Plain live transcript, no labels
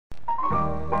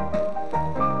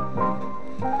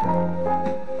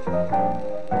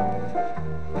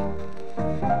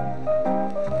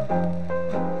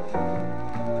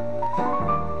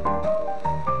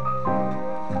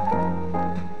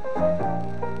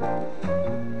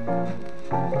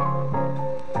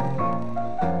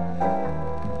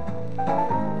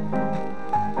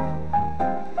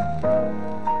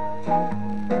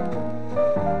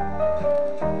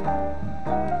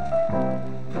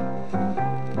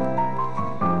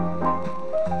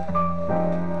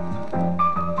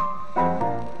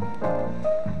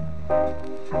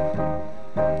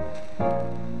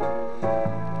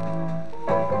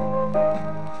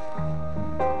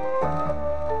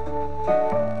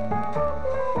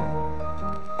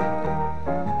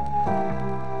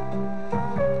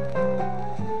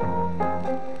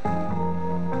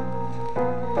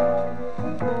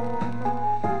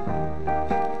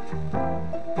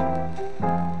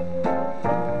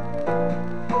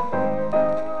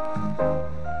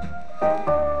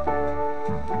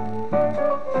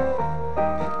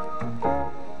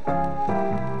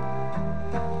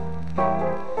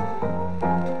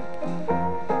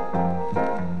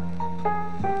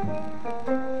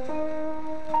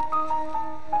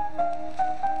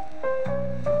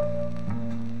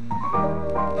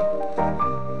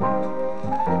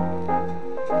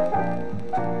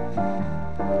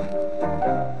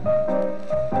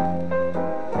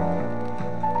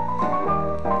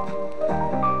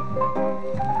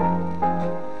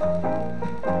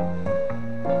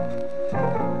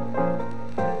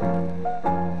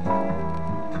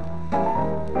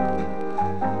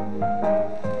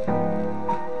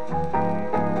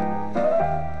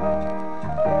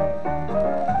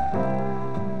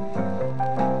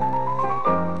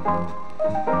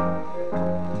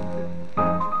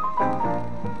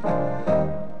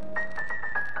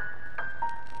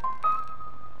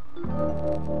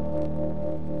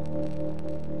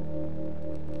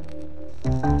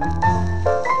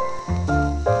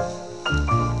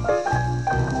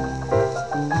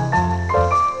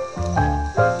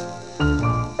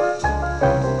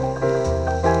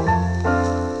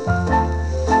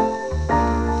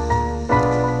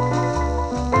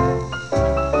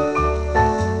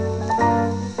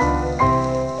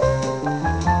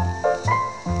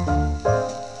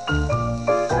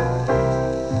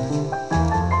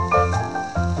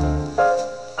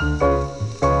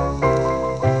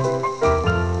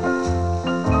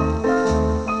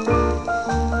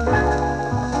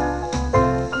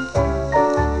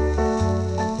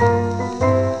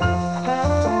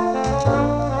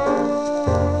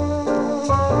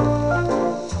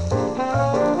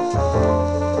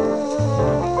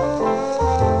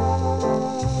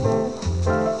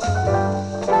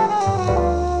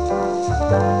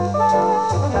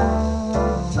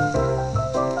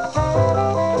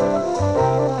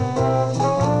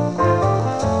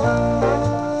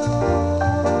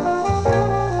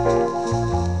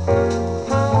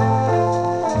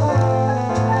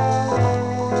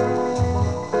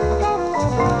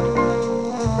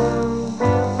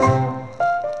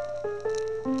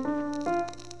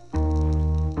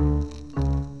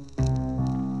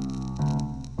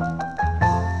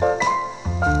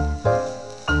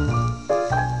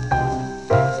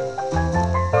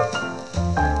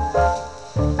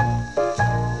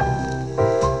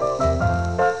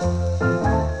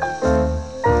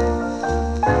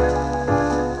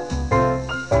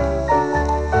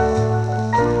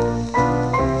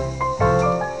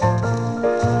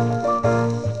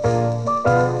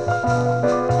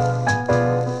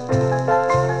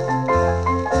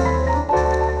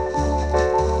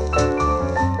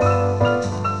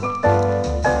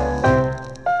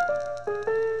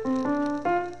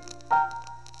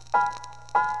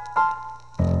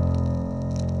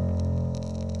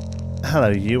Hello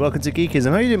you, welcome to Geekers.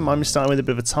 I hope you didn't mind me starting with a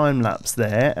bit of a time lapse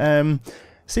there.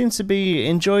 Seems to be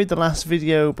enjoyed the last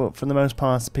video, but for the most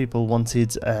part people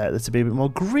wanted there to be a bit more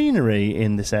greenery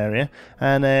in this area,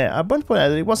 and I want to point out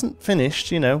that it wasn't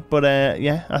finished, you know, but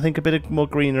yeah, I think a bit of more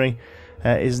greenery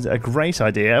is a great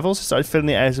idea. I've also started filling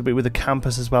it out a bit with the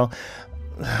campus as well.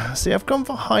 See, I've gone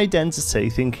for high density,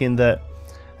 thinking that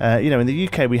you know, in the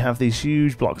UK we have these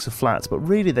huge blocks of flats, but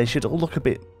really they should all look a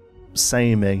bit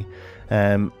samey.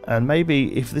 And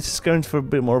maybe if this is going for a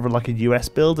bit more of like a US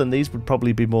build, then these would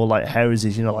probably be more like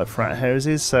houses, you know, like frat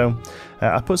houses. So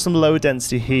I put some lower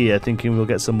density here, thinking we'll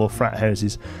get some more frat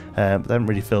houses, but they haven't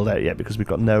really filled out yet because we've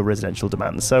got no residential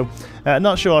demand. So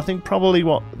not sure. I think probably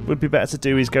what would be better to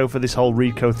do is go for this whole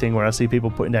Rico thing, where I see people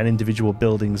putting down individual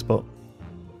buildings. But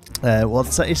well,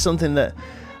 it's something that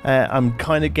I'm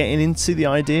kind of getting into the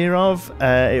idea of.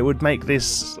 It would make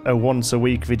this a once a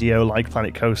week video like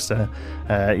Planet Coaster,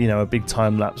 you know, a big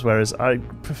time lapse, whereas I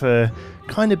prefer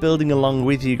kind of building along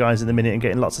with you guys in the minute and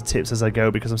getting lots of tips as I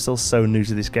go, because I'm still so new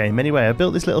to this game. Anyway, I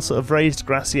built this little sort of raised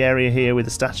grassy area here with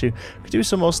a statue. Could do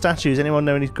some more statues. Anyone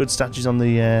know any good statues on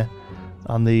the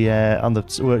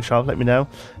workshop? Let me know.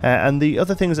 And the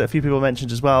other things that a few people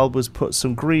mentioned as well was put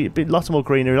some lots more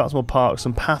greenery, lots more parks,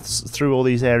 some paths through all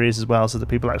these areas as well, so that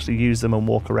people actually use them and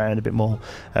walk around a bit more,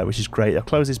 which is great. I'll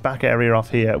close this back area off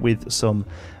here with some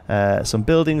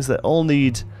buildings that all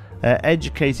need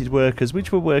educated workers,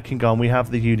 which we're working on. We have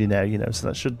the uni now, you know,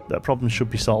 so that problem should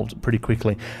be solved pretty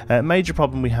quickly. Major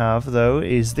problem we have though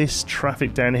is this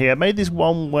traffic down here. I made this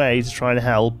one way to try and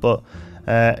help, but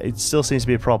it still seems to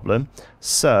be a problem,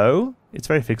 so it's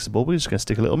very fixable. We're just going to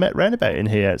stick a little roundabout in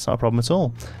here. It's not a problem at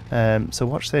all. So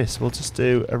watch this. We'll just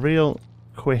do a real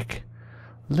quick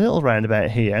little roundabout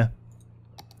here.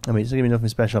 I mean, it's not going to be nothing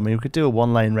special. I mean, we could do a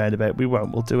one-lane roundabout. We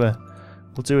won't. We'll do a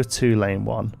two-lane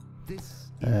one,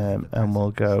 and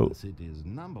we'll go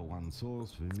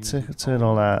turn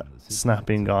all that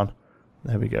snapping on.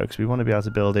 There we go, because we want to be able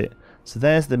to build it. So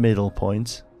there's the middle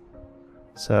point.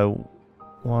 So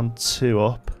 1, 2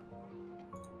 up.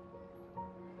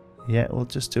 Yeah, we'll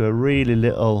just do a really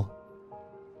little.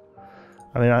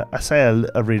 I mean, I say a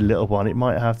really little one. It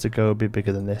might have to go a bit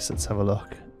bigger than this. Let's have a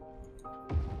look.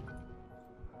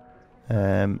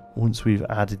 Once we've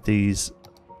added these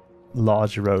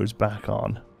larger roads back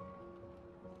on.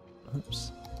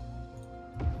 Oops.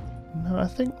 No, I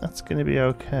think that's going to be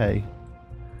okay.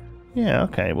 Yeah,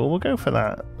 okay. Well, we'll go for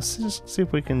that. Let's just see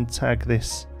if we can tag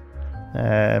this.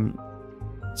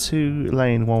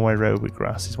 2-lane one-way road with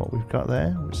grass is what we've got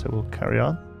there, so we'll carry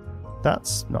on.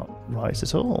 That's not right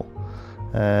at all.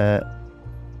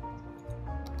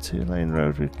 2-lane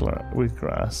road with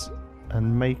grass,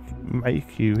 and make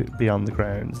you be on the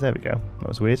grounds. There we go. That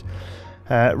was weird.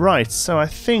 Right, so I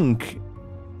think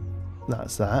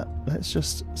that's that. Let's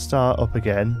just start up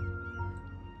again.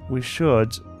 We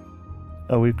should...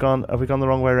 Oh, have we gone the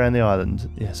wrong way around the island?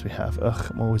 Yes, we have.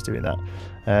 Ugh, I'm always doing that.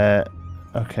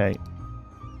 Okay.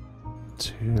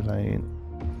 2-lane.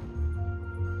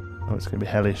 Oh, it's going to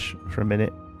be hellish for a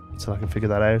minute until I can figure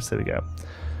that out. There we go.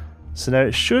 So now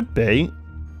it should be...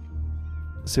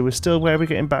 So we're still... Where are we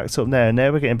getting backed up now?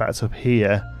 Now we're getting backed up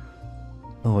here.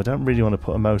 Oh, I don't really want to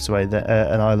put a motorway there,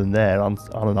 an island there on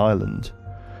an island.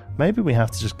 Maybe we have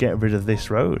to just get rid of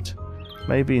this road.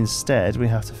 Maybe instead we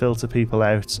have to filter people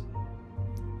out.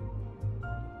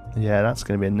 Yeah, that's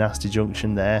going to be a nasty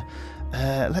junction there.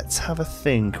 Let's have a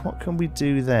think. What can we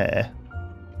do there?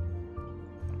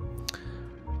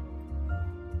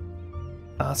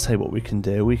 I'll tell you what we can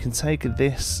do. We can take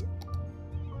this...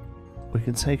 We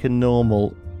can take a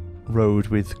normal road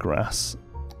with grass.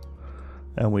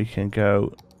 And we can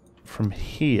go from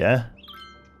here...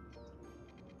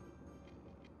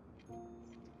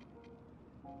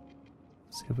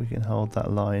 See if we can hold that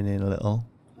line in a little.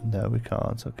 No, we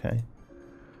can't. Okay.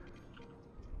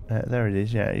 There it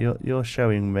is. Yeah, you're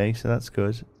showing me, so that's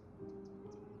good.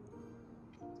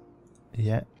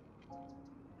 Yeah.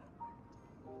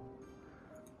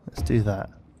 Let's do that.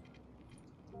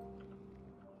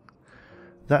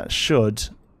 That should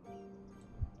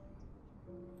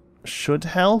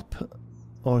help,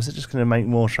 or is it just going to make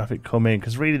more traffic come in?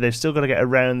 Because really, they've still got to get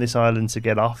around this island to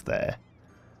get off there.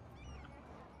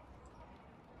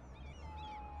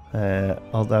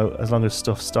 Although, as long as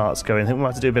stuff starts going, I think we might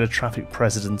have to do a bit of traffic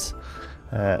precedent.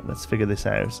 Let's figure this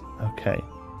out. Okay.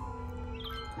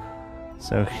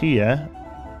 So here...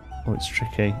 Oh, it's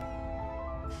tricky.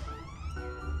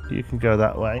 You can go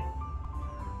that way.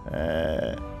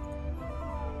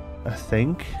 I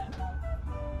think.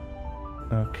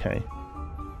 Okay.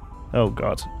 Oh,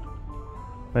 God.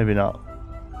 Maybe not.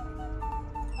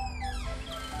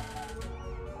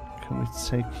 Can we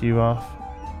take you off?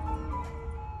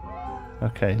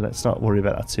 Okay, let's not worry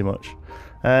about that too much.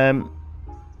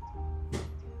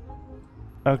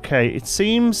 Okay, it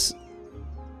seems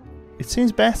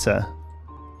better.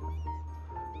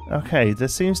 Okay, there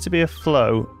seems to be a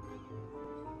flow.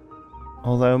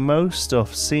 Although most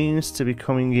stuff seems to be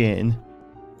coming in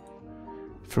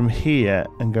from here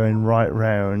and going right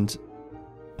round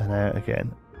and out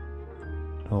again.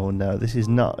 Oh no, this is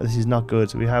not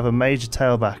good. We have a major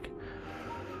tailback.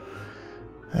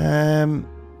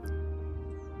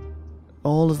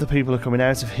 All of the people are coming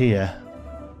out of here.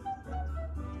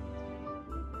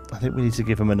 I think we need to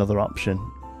give them another option.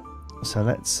 So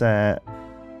let's go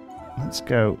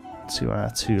to our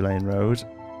 2-lane road.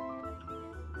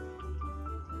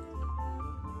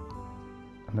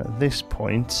 And at this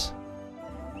point,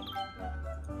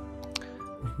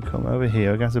 we can come over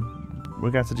here.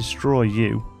 We're going to destroy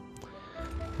you.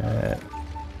 Let's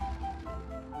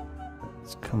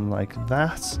come like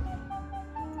that.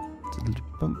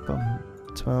 Bum, bum,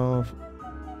 12.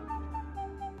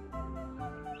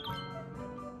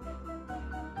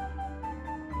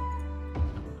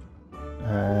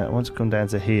 I want to come down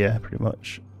to here, pretty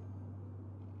much.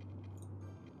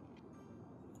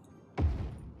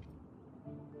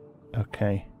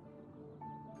 Okay.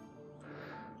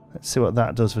 Let's see what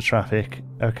that does for traffic.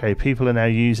 Okay, people are now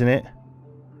using it.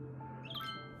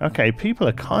 Okay, people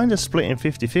are kind of splitting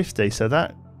 50-50, so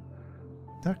that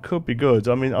could be good.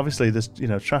 I mean, obviously there's, you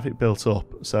know, traffic built up,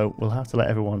 so we'll have to let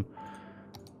everyone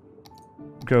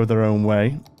go their own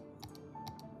way.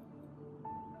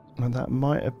 And that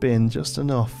might have been just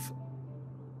enough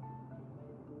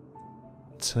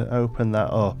to open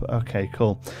that up. Okay,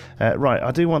 cool. Right,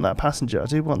 I do want that passenger. I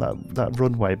do want that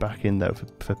runway back in though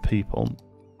for people.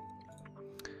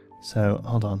 So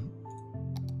hold on.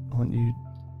 I want you.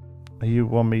 Are you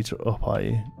 1 meter up? Are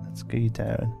you? Let's get you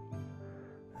down.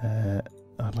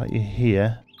 I'd like you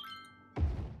here.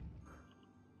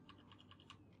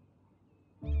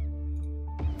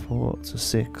 Four to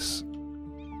 6.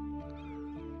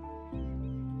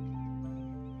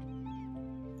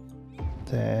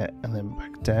 There, and then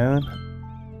back down.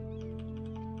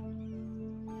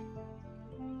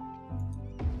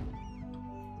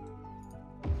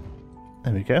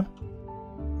 There we go.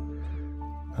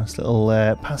 Nice little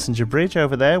passenger bridge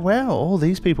over there. Where are all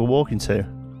these people walking to?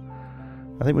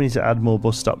 I think we need to add more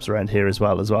bus stops around here as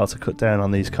well to cut down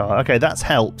on these cars. Okay, that's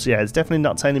helped. Yeah, it's definitely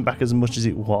not turning back as much as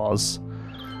it was.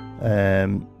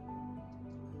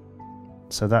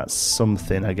 So that's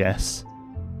something, I guess.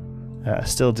 I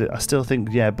still think,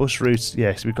 yeah, bus routes.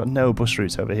 Yes, we've got no bus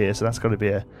routes over here, so that's got to be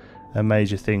a a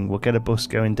major thing. We'll get a bus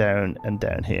going down and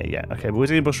down here. Yeah, okay, but we're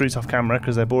doing bus routes off camera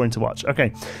because they're boring to watch.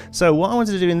 Okay, so what I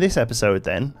wanted to do in this episode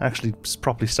then, actually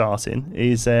properly starting,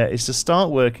 is to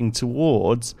start working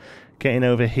towards getting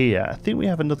over here. I think we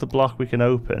have another block we can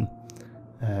open.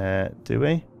 Do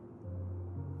we?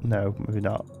 No, maybe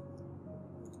not.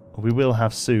 We will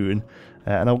have soon.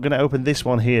 And I'm going to open this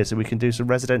one here so we can do some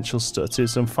residential stuff, do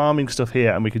some farming stuff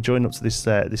here, and we could join up to this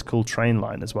this cool train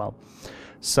line as well.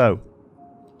 So,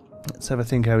 let's have a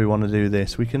think how we want to do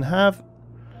this. We can have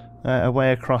a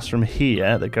way across from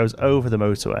here that goes over the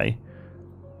motorway.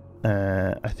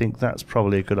 I think that's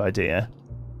probably a good idea,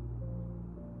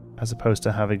 as opposed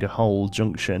to having a whole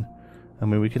junction. I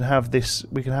mean, we can have this.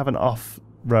 We can have an off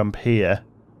ramp here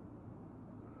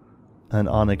and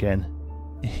on again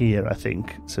here, I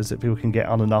think, so that people can get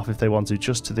on and off if they want to,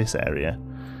 just to this area.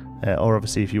 Or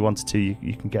obviously, if you wanted to,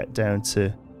 you can get down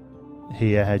to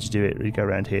here. How do you do it? You go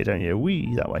around here, don't you?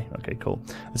 Wee, that way. Okay, cool.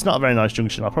 It's not a very nice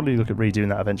junction. I'll probably look at redoing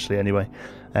that eventually anyway.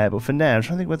 But for now, I'm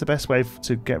trying to think what the best way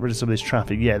to get rid of some of this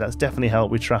traffic. Yeah, that's definitely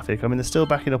helped with traffic. I mean, they're still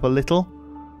backing up a little.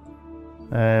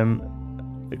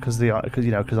 Because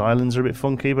islands are a bit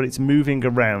funky, but it's moving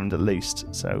around at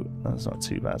least, so that's not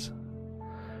too bad.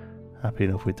 Happy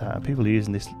enough with that. People are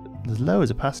using this. There's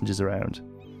loads of passengers around.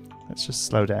 Let's just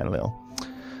slow down a little.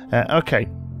 Okay,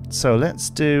 so let's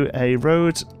do a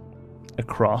road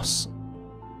across.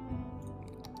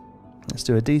 Let's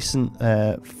do a decent,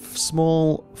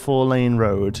 small 4-lane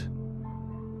road.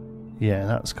 Yeah,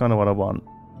 that's kind of what I want.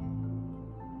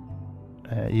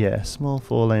 Yeah, small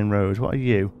 4-lane road. What are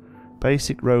you?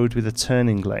 Basic road with a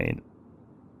turning lane.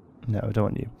 No, I don't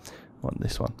want you. I want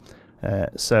this one.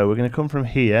 So we're going to come from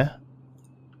here.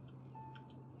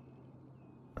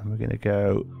 And we're going to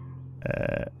go...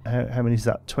 how many is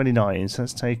that? 29. So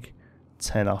let's take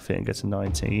 10 off it and go to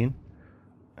 19.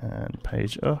 And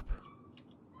page up.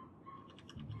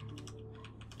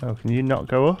 Oh, can you not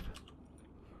go up?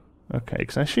 Okay,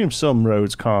 because I assume some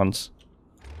roads can't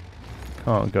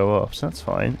go up, so that's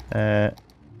fine.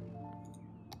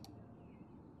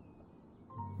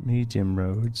 Medium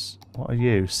roads. What are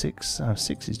you? 6? Oh,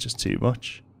 6 is just too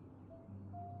much.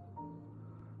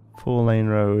 4-lane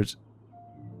road.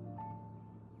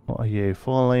 What are you?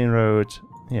 4-lane road.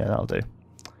 Yeah, that'll do.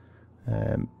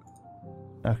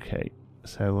 Okay,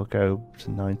 so we'll go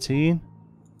to 19.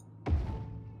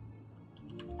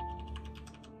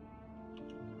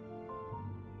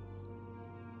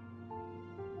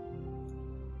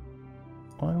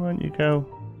 Why won't you go?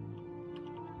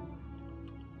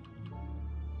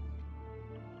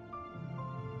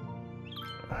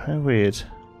 How weird.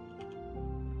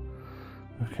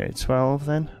 Okay, 12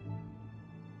 then.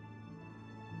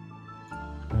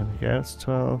 There we go, it's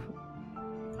 12.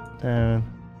 Down.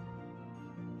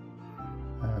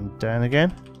 And down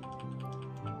again.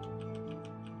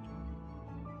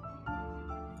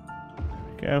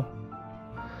 There we go.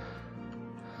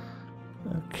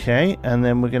 Okay, and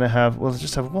then we're going to have, we'll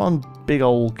just have one big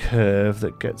old curve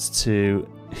that gets to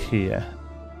here.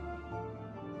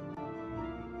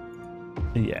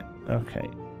 Yeah, okay.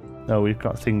 Oh, we've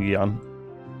got thingy on.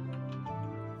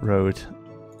 Road.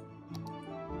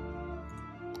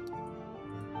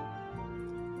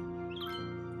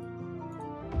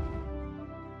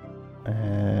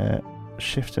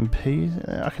 Shift and P.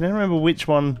 I can never remember which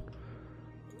one.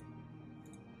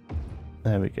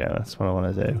 There we go, that's what I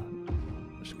want to do.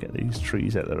 Just get these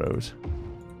trees out of the road.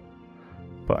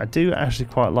 But I do actually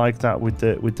quite like that with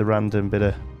the random bit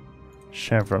of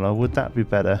chevron. Or would that be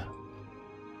better?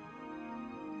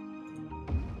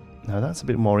 No, that's a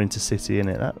bit more intercity, isn't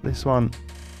it? This one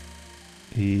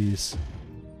is...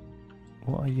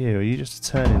 What are you? Are you just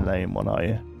a turning lane one, are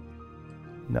you?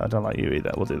 No, I don't like you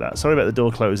either. We'll do that. Sorry about the door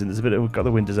closing. There's a bit of, we've got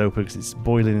the windows open because it's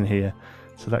boiling in here.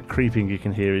 So that creeping you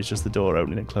can hear is just the door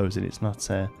opening and closing. It's not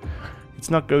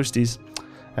ghosties.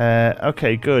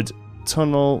 Okay, good.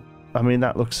 Tunnel. I mean,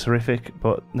 that looks horrific,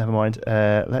 but never mind.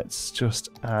 Let's just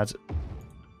add...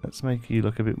 Let's make you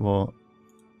look a bit more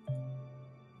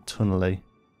tunnely.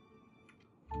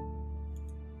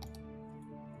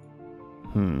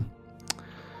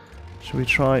 Should we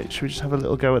just have a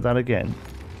little go at that again?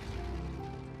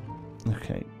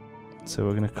 Okay, so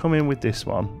we're going to come in with this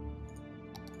one.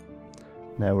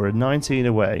 Now we're at 19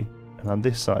 away, and on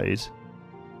this side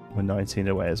we're 19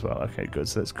 away as well. Okay, good.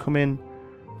 So let's come in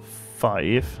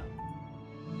 5,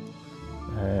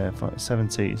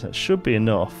 17. So that should be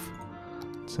enough.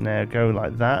 So now go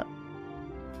like that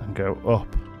and go up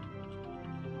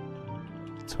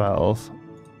 12,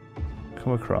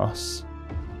 come across,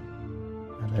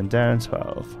 and then down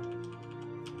 12.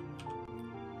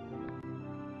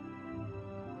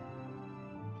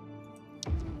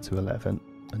 to 11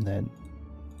 and then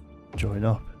join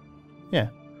up. Yeah,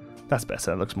 that's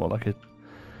better. It looks more like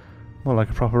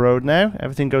a proper road now.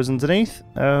 Everything goes underneath.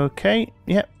 Okay,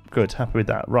 yep, good. Happy with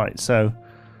that. Right, so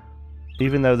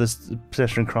even though there's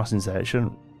pedestrian crossings there, it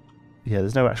shouldn't. Yeah,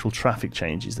 there's no actual traffic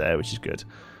changes there, which is good.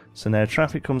 So now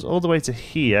traffic comes all the way to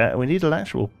here, and we need an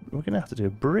actual. We're going to have to do a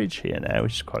bridge here now,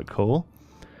 which is quite cool.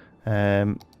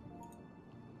 Oh.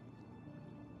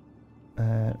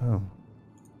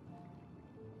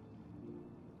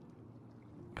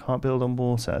 Can't build on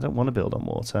water. I don't want to build on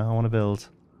water. I want to build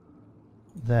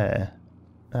there.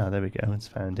 Ah, there we go. It's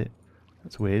found it.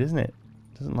 That's weird, isn't it?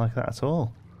 Doesn't like that at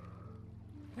all.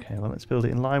 Okay, well, let's build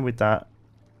it in line with that.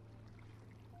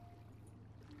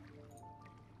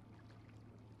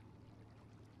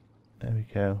 There we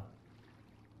go.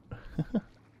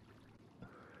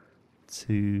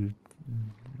 To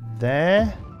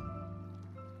there.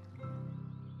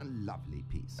 A lovely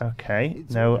piece. Okay,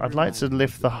 now I'd like to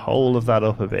lift the whole of that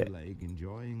up a bit.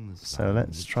 So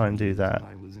let's try and do that.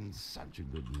 I was in such a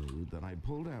good mood that I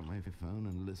pulled out my phone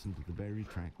and listened to the very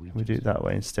track we do it that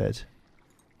way instead.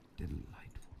 Delightful.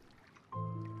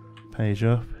 Page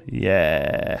up.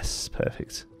 Yes,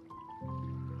 perfect.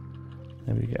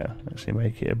 There we go. Actually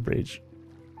make it a bridge.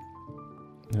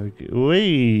 There we go.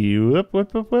 Whee! Whoop,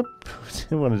 whoop, whoop, whoop.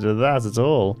 Didn't want to do that at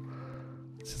all.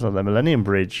 This is like the Millennium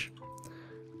Bridge.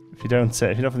 If you're not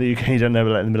from the UK, you don't know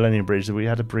about the Millennium Bridge. We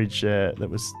had a bridge that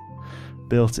was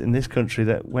built in this country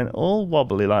that went all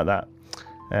wobbly like that.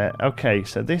 Okay,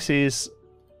 so this is...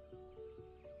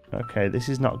 Okay, this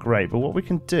is not great, but what we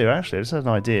can do, actually, I just had an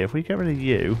idea. If we get rid of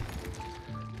you,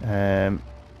 and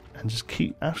just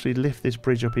actually lift this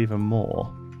bridge up even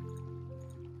more.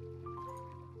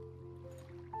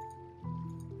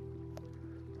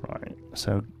 Right,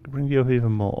 so bring you up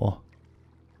even more.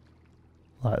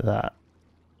 Like that.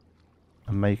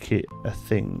 And make it a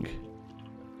thing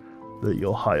that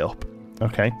you're high up.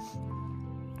 Okay.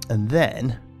 And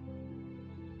then...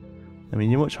 I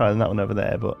mean, you're much higher than that one over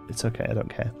there, but it's okay, I don't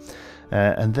care.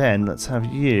 And then let's have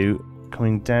you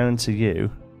coming down to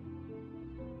you.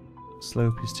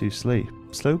 Slope is too steep.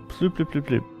 Slope, bloop, bloop, bloop,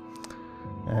 bloop.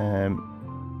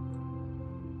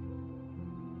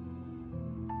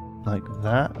 Like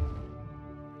that.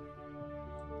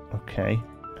 Okay,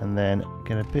 and then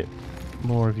get a bit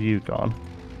more of you gone.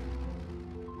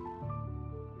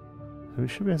 So we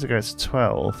should be able to go to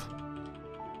 12.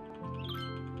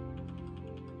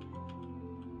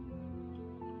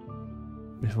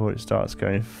 Before it starts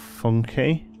going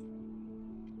funky.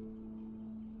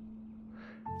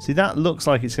 See, that looks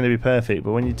like it's going to be perfect,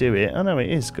 but when you do it... Oh no, it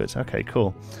is good. Okay,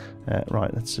 cool.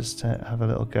 Right, let's just have a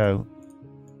little go.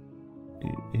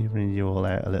 Evening you all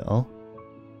out a little.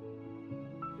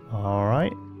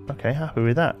 Alright. Okay, happy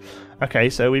with that. Okay,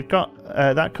 so we've got...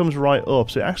 that comes right up,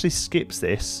 so it actually skips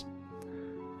this.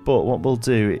 But what we'll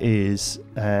do is...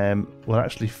 we'll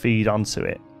actually feed onto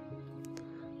it.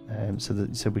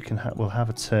 So we can we'll have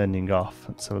a turning off.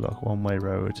 Let's have a look. One-way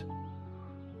road.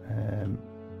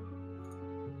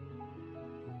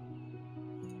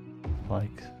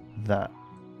 Like that.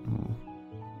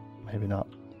 Maybe not.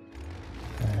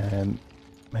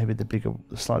 Maybe the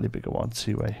slightly bigger one,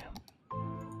 two-way.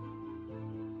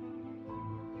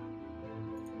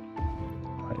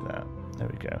 Like that. There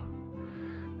we go.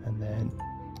 And then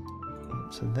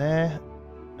so there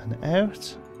and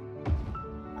out.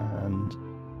 And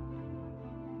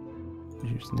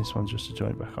using this one just to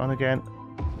join it back on again.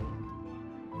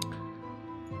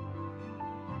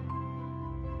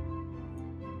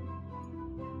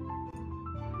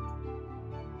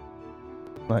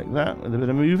 Like that, with a bit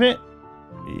of move it.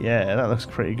 Yeah, that looks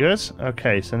pretty good.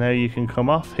 Okay, so now you can come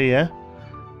off here.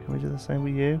 Can we do the same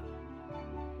with you?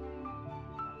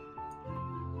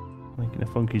 Making a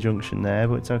funky junction there,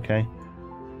 but it's okay.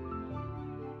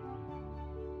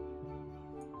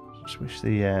 Just wish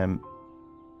the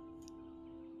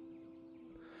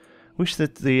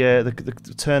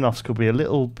the turn-offs could be a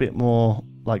little bit more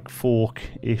like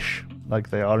fork-ish, like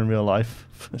they are in real life.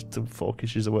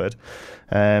 Fork-ish is a word.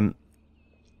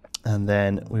 And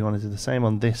then we want to do the same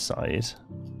on this side.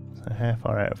 So how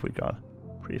far out have we gone?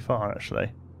 Pretty far,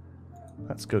 actually.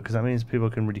 That's good, because that means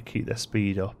people can really keep their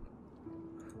speed up.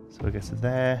 So we get to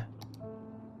there.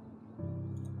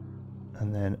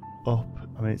 And then up.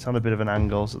 I mean, it's on a bit of an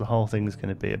angle, so the whole thing's going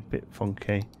to be a bit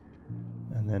funky.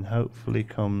 And then hopefully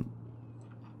come...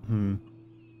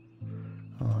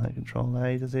 Alright, Control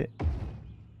A, does it?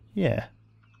 Yeah.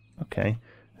 Okay.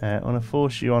 I want to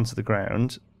force you onto the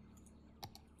ground.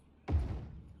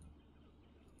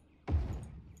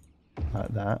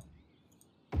 Like that.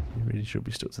 You really should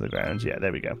be stuck to the ground. Yeah,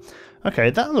 there we go. Okay,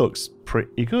 that looks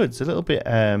pretty good. It's a little bit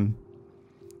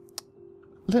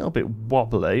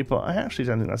wobbly, but I actually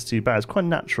don't think that's too bad. It's quite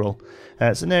natural.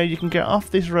 So now you can get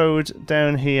off this road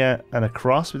down here and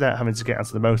across without having to get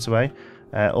onto the motorway,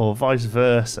 or vice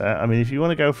versa. I mean, if you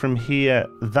want to go from here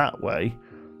that way,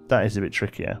 that is a bit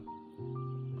trickier.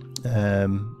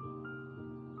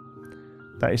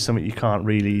 That is something you can't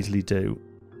really easily do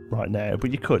right now,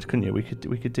 but you could, couldn't you? We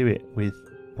could do it with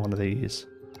one of these.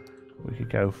 We could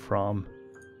go from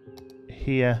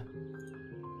here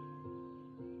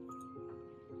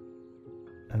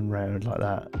and round like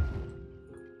that.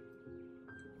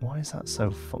 Why is that so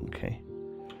funky?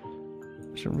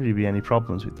 There shouldn't really be any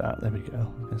problems with that. There we go. I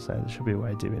was going to say there should be a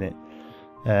way of doing it.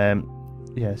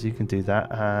 Yeah, so you can do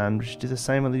that, and we should do the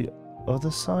same on the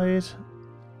other side.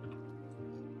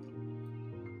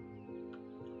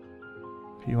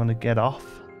 If you want to get off.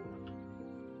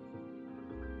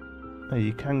 Oh,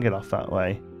 you can get off that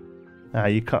way.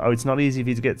 You can't. Oh, it's not easy for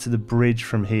you to get to the bridge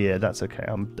from here. That's okay.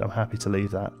 I'm happy to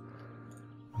leave that.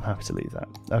 I'm happy to leave that.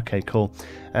 Okay, cool.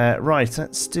 Right,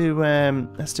 let's do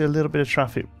a little bit of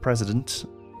traffic precedent,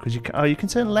 because you can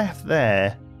turn left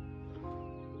there.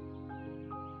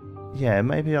 Yeah,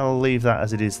 maybe I'll leave that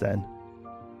as it is then.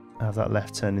 Have that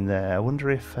left turn in there. I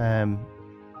wonder if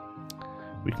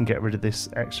we can get rid of this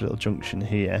extra little junction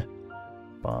here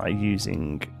by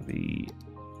using the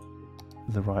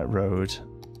right road.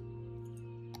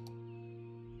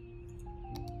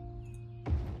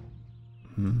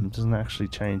 Doesn't actually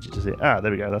change it, does it? Ah,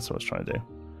 there we go. That's what I was trying to do.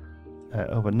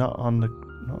 Oh, but not on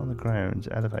the ground.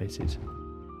 Elevated.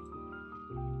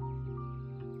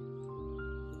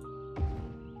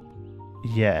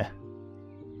 Yeah.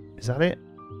 Is that it?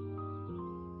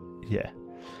 Yeah.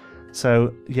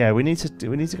 So yeah, we need to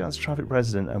go into traffic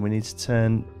precedent, and we need to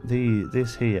turn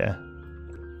this here.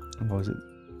 What was it?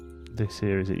 This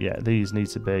here, is it? Yeah. These need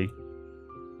to be.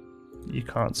 You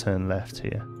can't turn left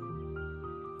here.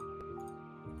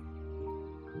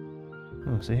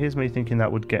 Oh, so here's me thinking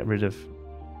that would get rid of...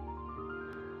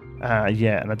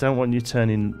 yeah, and I don't want you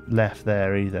turning left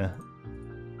there either.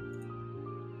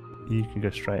 You can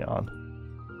go straight on.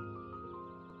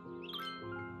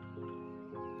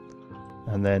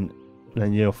 And then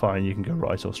you're fine, you can go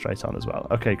right or straight on as well.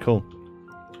 Okay, cool.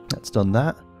 That's done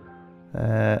that.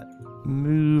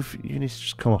 Move, you need to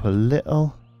just come up a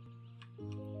little.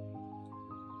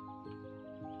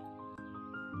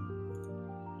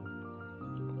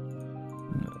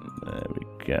 There we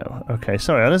go. Okay,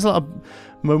 sorry, there's a lot of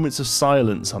moments of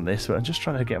silence on this, but I'm just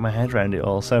trying to get my head around it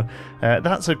all. So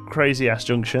that's a crazy ass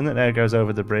junction that now goes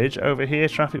over the bridge. Over here,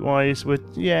 traffic wise,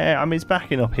 yeah, I mean it's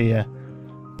backing up here,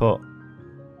 but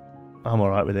I'm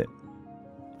alright with it,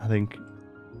 I think.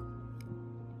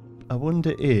 I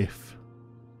wonder if,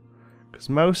 because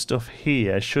most stuff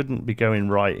here shouldn't be going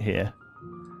right here.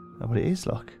 Oh, but it is,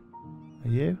 look. Are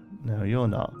you? No, you're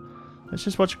not. Let's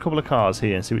just watch a couple of cars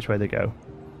here and see which way they go.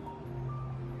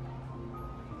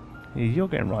 You're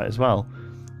getting right as well.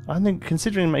 I think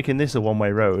considering making this a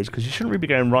one-way road, because you shouldn't really be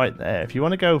going right there. If you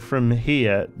want to go from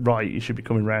here right, you should be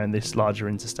coming around this larger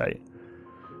interstate.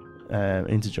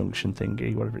 Interjunction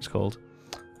thingy, whatever it's called.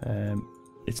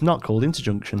 It's not called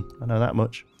interjunction, I know that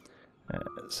much.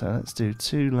 So let's do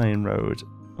 2-lane road,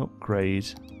 upgrade.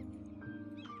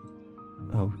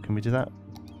 Oh, can we do that?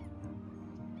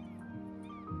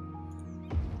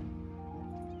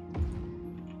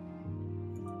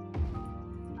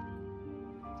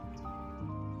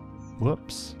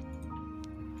 Whoops.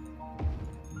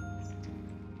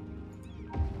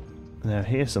 Now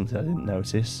here's something I didn't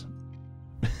notice.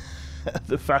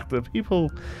 The fact that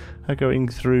people are going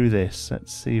through this.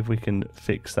 Let's see if we can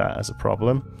fix that as a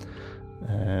problem.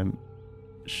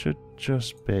 Should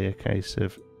just be a case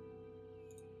of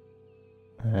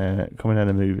coming down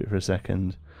and move it for a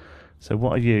second. So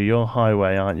what are you? You're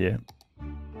highway, aren't you?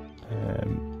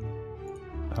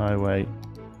 Highway.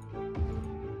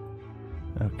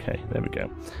 Okay, there we go.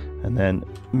 And then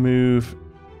move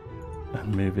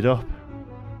and move it up.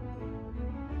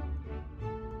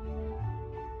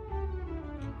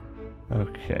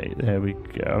 Okay, there we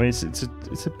go. I mean, it's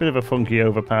a bit of a funky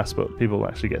overpass, but people will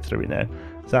actually get through it now.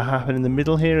 Does that happen in the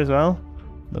middle here as well?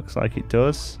 Looks like it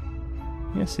does.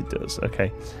 Yes, it does.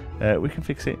 Okay, we can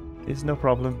fix it. It's no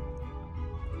problem.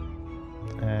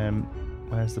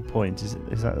 Where's the point?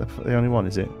 Is that the only one?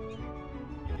 Is it?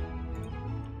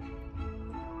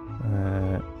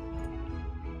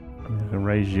 I can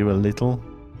raise you a little.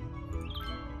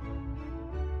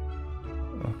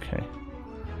 Okay.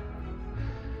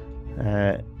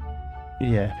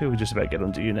 Yeah, people just about get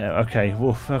under you now. Okay,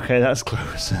 woof. Okay, that's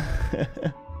close.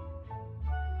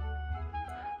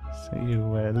 So you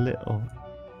a little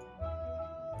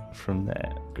from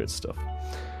there. Good stuff.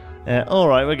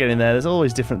 Alright, we're getting there. There's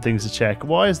always different things to check.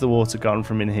 Why is the water gone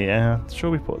from in here? I'm sure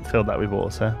we filled that with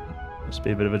water. Must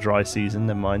be a bit of a dry season,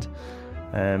 never mind.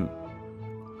 I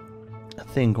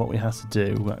think what we have to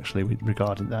do, actually,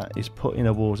 regarding that, is put in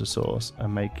a water source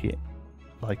and make it,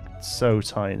 like, so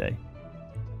tiny.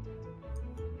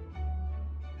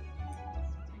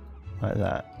 Like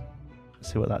that.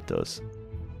 See what that does.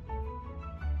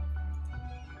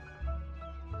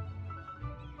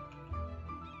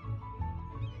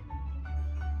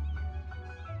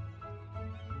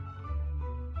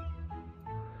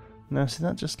 No, see,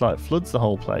 that just like floods the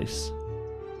whole place.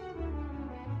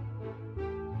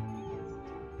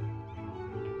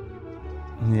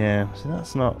 Yeah, see,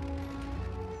 that's not...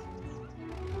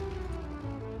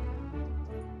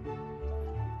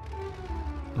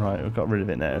 Right, we've got rid of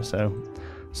it now, so...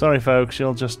 Sorry folks,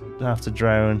 you'll just have to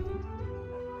drown.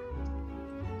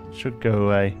 It should go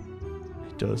away.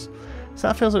 It does. So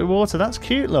that fills up with water. That's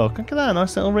cute, look. Look at that,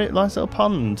 nice little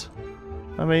pond.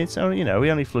 I mean, it's only, you know, we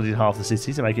only flooded half the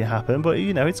city to make it happen, but,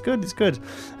 you know, it's good, it's good.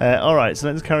 Alright, so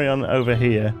let's carry on over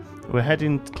here. We're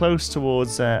heading close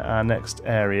towards our next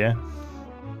area.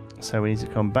 So we need to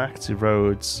come back to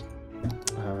roads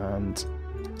and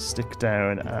stick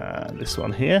down this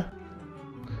one here.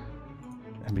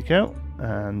 There we go.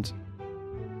 And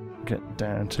get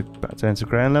down to back down to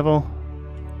ground level.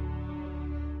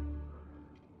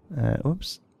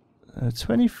 Oops.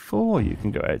 24 you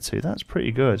can go out to. That's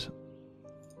pretty good.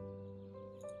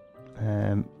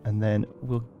 And then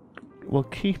we'll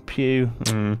keep you.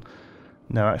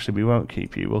 No, actually, we won't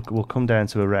keep you. We'll come down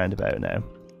to a roundabout now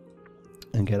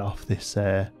and get off this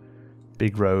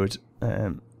big road.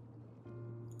 We'll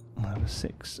have a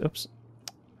 6. Oops.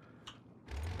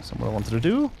 That's not what I wanted to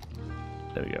do.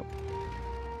 There we go.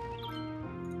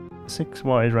 6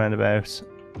 wide roundabout.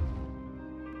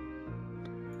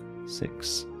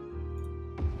 6,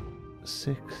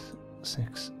 6,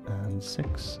 6, and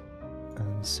 6.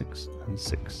 And 6 and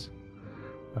 6.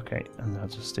 Okay, and I'll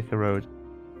just stick a road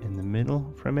in the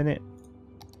middle for a minute.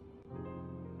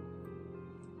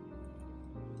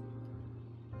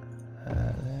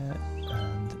 There,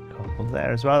 and couple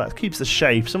there as well. That keeps the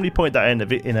shape. Somebody pointed that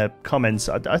in a comments.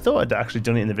 I thought I'd actually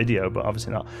done it in the video, but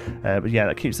obviously not. But yeah,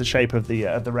 that keeps the shape of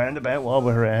the roundabout while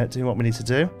we're doing what we need to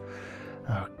do.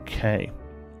 Okay,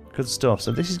 good stuff.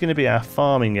 So this is going to be our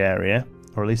farming area,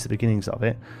 or at least the beginnings of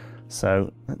it.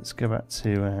 So let's go back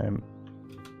to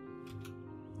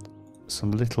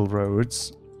some little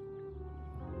roads.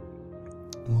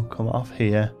 We'll come off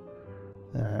here.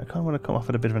 I kind of want to come off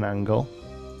at a bit of an angle.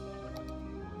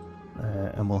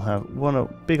 And we'll have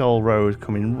one big old road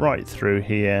coming right through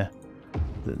here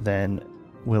that then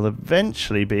will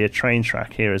eventually be a train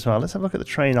track here as well. Let's have a look at the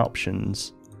train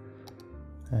options.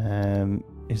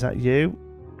 Is that you?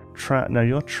 No,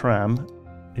 you're tram.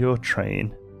 You're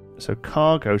train. So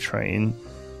cargo train,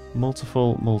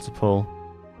 multiple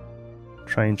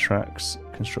train tracks,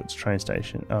 construct a train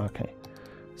station. Oh, okay.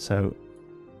 So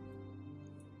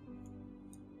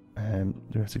do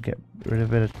we have to get rid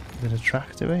of a bit of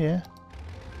track, do we? Yeah.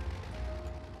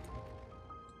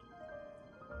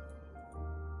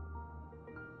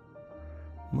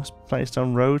 Must be placed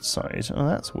on roadside. Oh,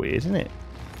 that's weird, isn't it?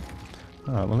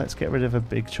 Alright, well, let's get rid of a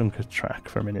big chunk of track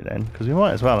for a minute then, because we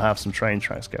might as well have some train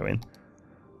tracks going.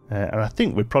 And I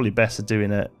think we're probably better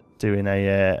doing a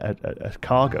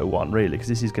cargo one, really, because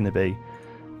this is going to be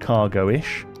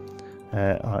cargo-ish.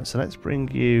 Alright, so let's bring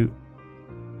you...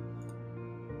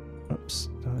 Oops,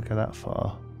 don't want to go that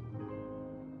far.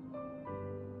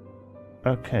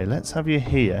 Okay, let's have you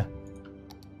here.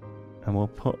 And we'll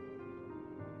put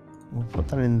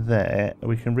that in there.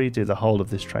 We can redo the whole of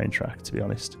this train track, to be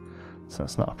honest. So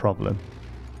that's not a problem,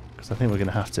 because I think we're going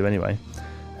to have to anyway.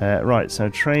 Right, so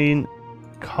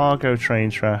cargo train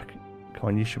track. Come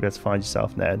on, you should be able to find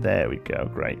yourself there. There we go,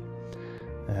 great.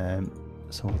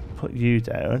 So we'll put you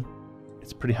down.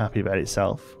 It's pretty happy about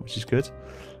itself, which is good.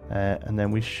 And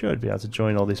then we should be able to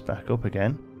join all this back up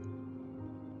again.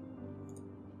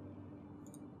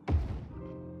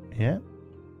 Yeah.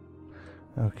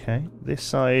 Okay, this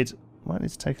side might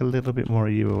need to take a little bit more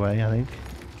of you away, I think.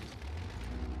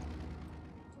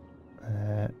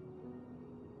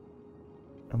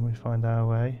 And we find our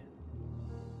way.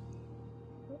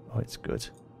 Oh, it's good.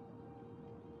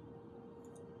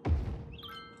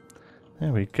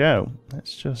 There we go.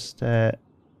 Let's just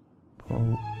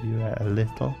pull you out a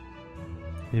little.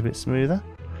 Be a bit smoother.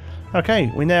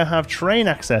 Okay, we now have train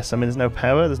access. I mean, there's no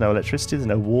power, there's no electricity, there's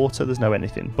no water, there's no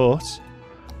anything. But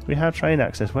we have train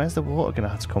access. Where's the water going to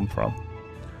have to come from?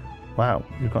 Wow,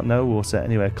 we've got no water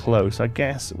anywhere close. I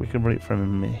guess we can run it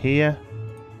from here.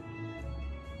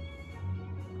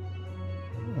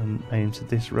 And aim to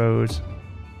this road.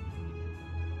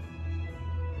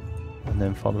 And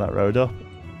then follow that road up.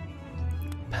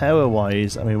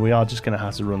 Power-wise, I mean, we are just going to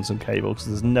have to run some cable because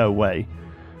there's no way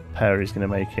power is going to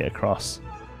make it across.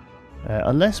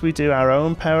 Unless we do our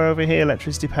own power over here,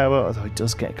 electricity power, although it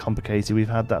does get complicated. We've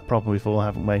had that problem before,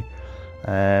 haven't we?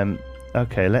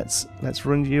 Okay, let's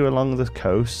run you along the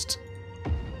coast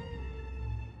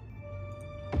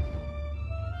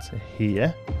to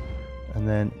here, and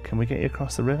then can we get you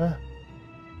across the river?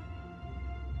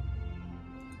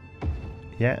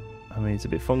 Yeah, I mean it's a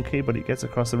bit funky, but it gets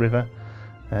across the river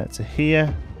to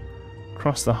here,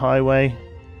 across the highway,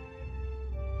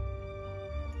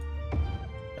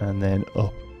 and then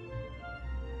up.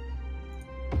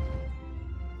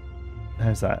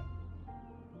 How's that?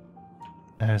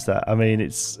 How's that? I mean,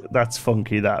 that's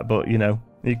funky, that, but you know,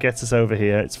 it gets us over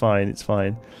here. It's fine. It's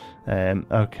fine.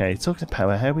 Okay, talking to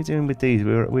power, how are we doing with these?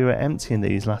 We were emptying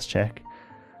these last check.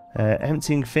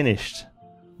 Emptying finished.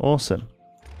 Awesome.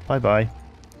 Bye bye.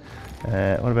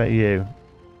 What about you?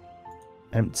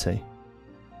 Empty.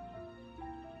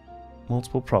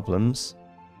 Multiple problems.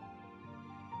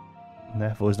 And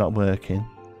therefore, it's not working.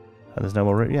 And there's no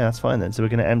more room. Yeah, that's fine then. So we're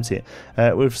going to empty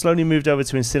it. We've slowly moved over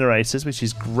to incinerators, which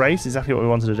is great. Exactly what we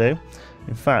wanted to do.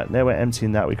 In fact, now we're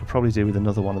emptying that, we could probably do with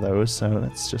another one of those. So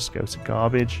let's just go to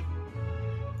garbage.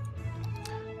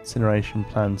 Incineration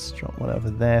plants. Drop one over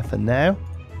there for now.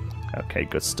 Okay,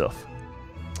 good stuff.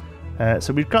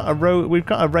 So we've got a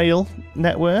rail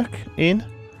network in,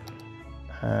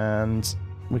 and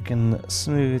we can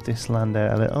smooth this land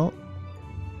out a little.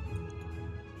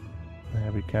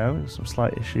 There we go. Some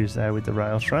slight issues there with the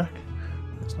rail track.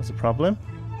 That's not a problem.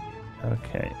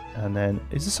 Okay, and then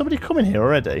is there somebody coming here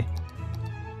already?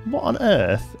 What on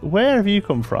earth? Where have you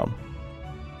come from?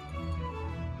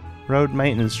 Road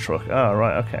maintenance truck. Oh,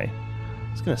 right, okay.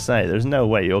 I was going to say, there's no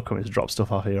way you're coming to drop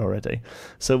stuff off here already.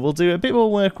 So we'll do a bit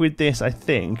more work with this, I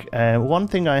think. One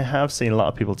thing I have seen a lot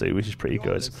of people do, which is pretty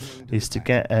good, is to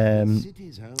get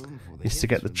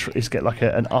like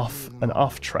an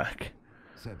off track.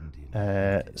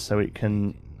 So it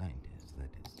can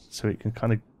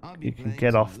kind of, you can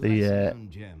get off the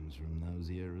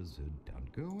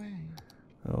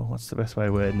oh, what's the best way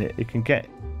of wording it? It can get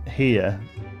here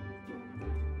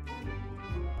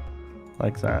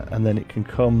like that, and then it can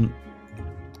come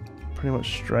pretty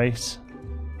much straight.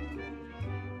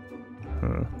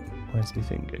 Where's my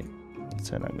thingy? Let's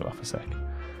turn angle off a sec.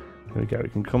 There we go.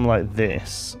 It can come like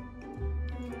this,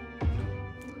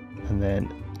 and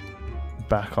then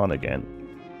back on again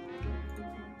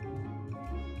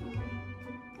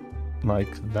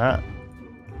like that.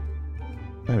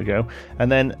 There we go.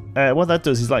 And then what that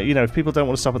does is, like, you know, if people don't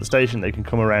want to stop at the station, they can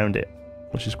come around it,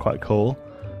 which is quite cool.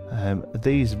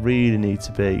 These really need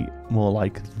to be more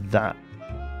like that.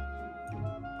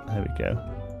 There we go.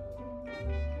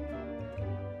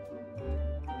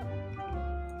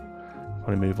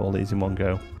 Probably move all these in one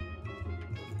go.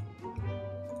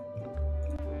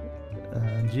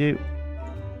 And you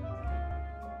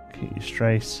keep you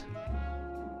straight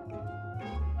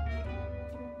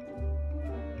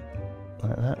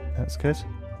like that. That's good.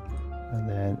 And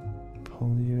then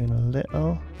pull you in a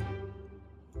little.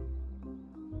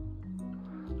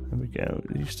 There we go.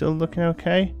 Are you still looking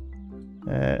okay?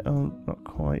 Oh, not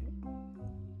quite.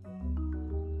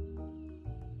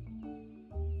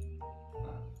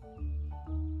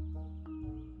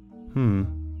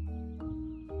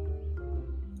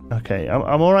 Okay,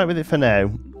 I'm all right with it for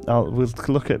now. We'll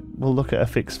look at a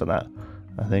fix for that.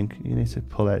 I think you need to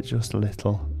pull out just a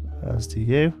little, as do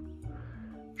you.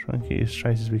 Try and keep you as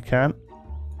straight as we can.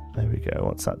 There we go.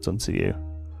 What's that done to you?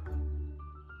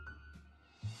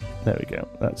 There we go.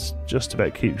 That's just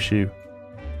about keeps you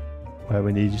where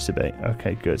we need you to be.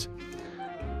 Okay, good.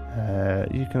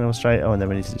 You can illustrate. Oh, and then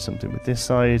we need to do something with this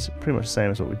side. Pretty much the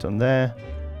same as what we've done there.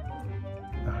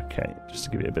 Okay, just to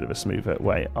give you a bit of a smoother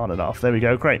way on and off. There we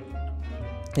go. Great.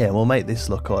 Yeah, we'll make this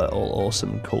look all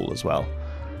awesome and cool as well.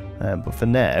 But for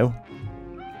now,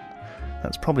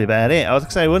 that's probably about it. I was going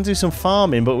to say, we want to do some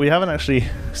farming, but we haven't actually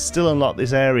still unlocked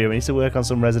this area. We need to work on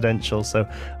some residential, so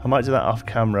I might do that off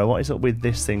camera. What is up with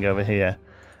this thing over here?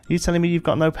 Are you telling me you've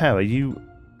got no power? You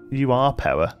are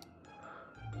power.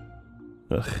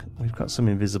 Ugh, we've got some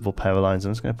invisible power lines.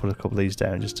 I'm just going to put a couple of these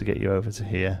down just to get you over to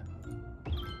here.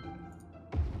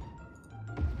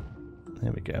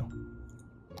 There we go.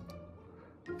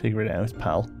 Figure it out,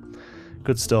 pal.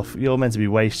 Good stuff. You're meant to be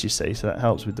waste, you see, so that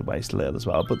helps with the waste a little as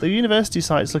well. But the university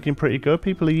site's looking pretty good.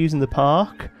 People are using the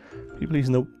park. People are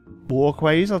using the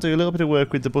walkways. I'll do a little bit of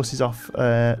work with the buses off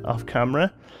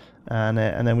camera, and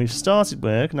then we've started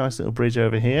work. Nice little bridge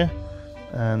over here,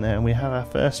 and then we have our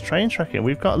first train track in.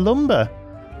 We've got lumber,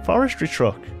 forestry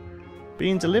truck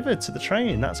being delivered to the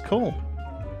train. That's cool.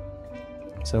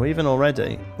 So even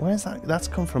already, where's that? That's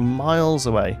come from miles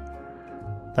away.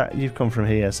 That you've come from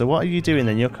here. So what are you doing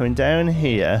then? You're coming down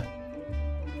here.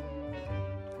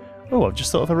 Oh, I've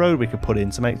just thought of a road we could put in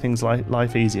to make things like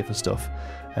life easier for stuff.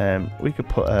 We could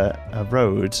put a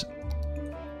road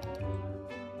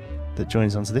that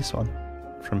joins onto this one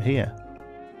from here.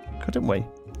 Couldn't we?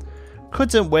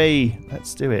 Couldn't we?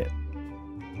 Let's do it.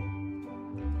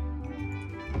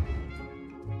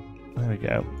 There we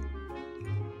go.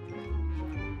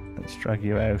 Let's drag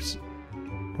you out.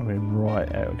 Probably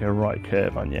right out. Go right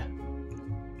curve on you.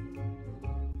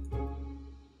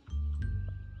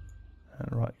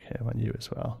 And right curve on you as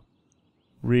well.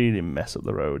 Really mess up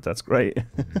the road. That's great.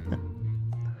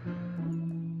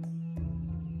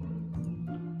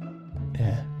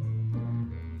 Yeah.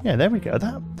 Yeah, there we go.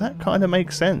 That kind of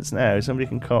makes sense now. Somebody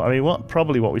can call. I mean,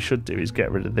 probably what we should do is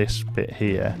get rid of this bit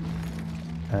here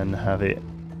and have it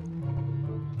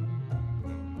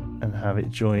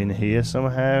join here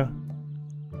somehow.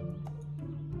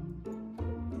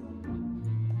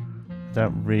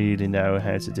 Don't really know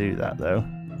how to do that though.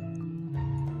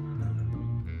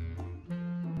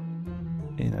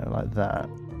 You know, like that.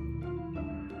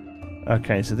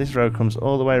 Okay, so this road comes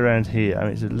all the way around here. I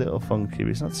mean, it's a little funky, but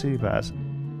it's not too bad.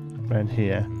 Around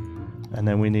here. And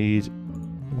then we need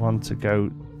one to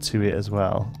go to it as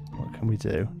well. What can we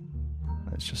do?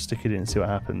 Let's just stick it in and see what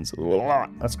happens.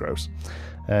 That's gross.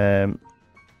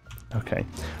 Okay.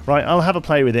 Right, I'll have a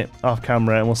play with it off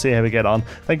camera and we'll see how we get on.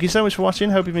 Thank you so much for watching.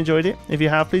 Hope you've enjoyed it. If you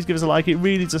have, please give us a like. It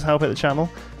really does help out the channel.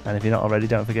 And if you're not already,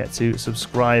 don't forget to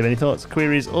subscribe. Any thoughts,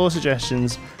 queries or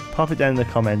suggestions, pop it down in the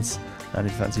comments. And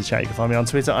if you fancy chat, you can find me on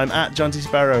Twitter. I'm at John T.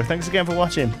 Sparrow. Thanks again for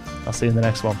watching. I'll see you in the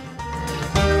next one.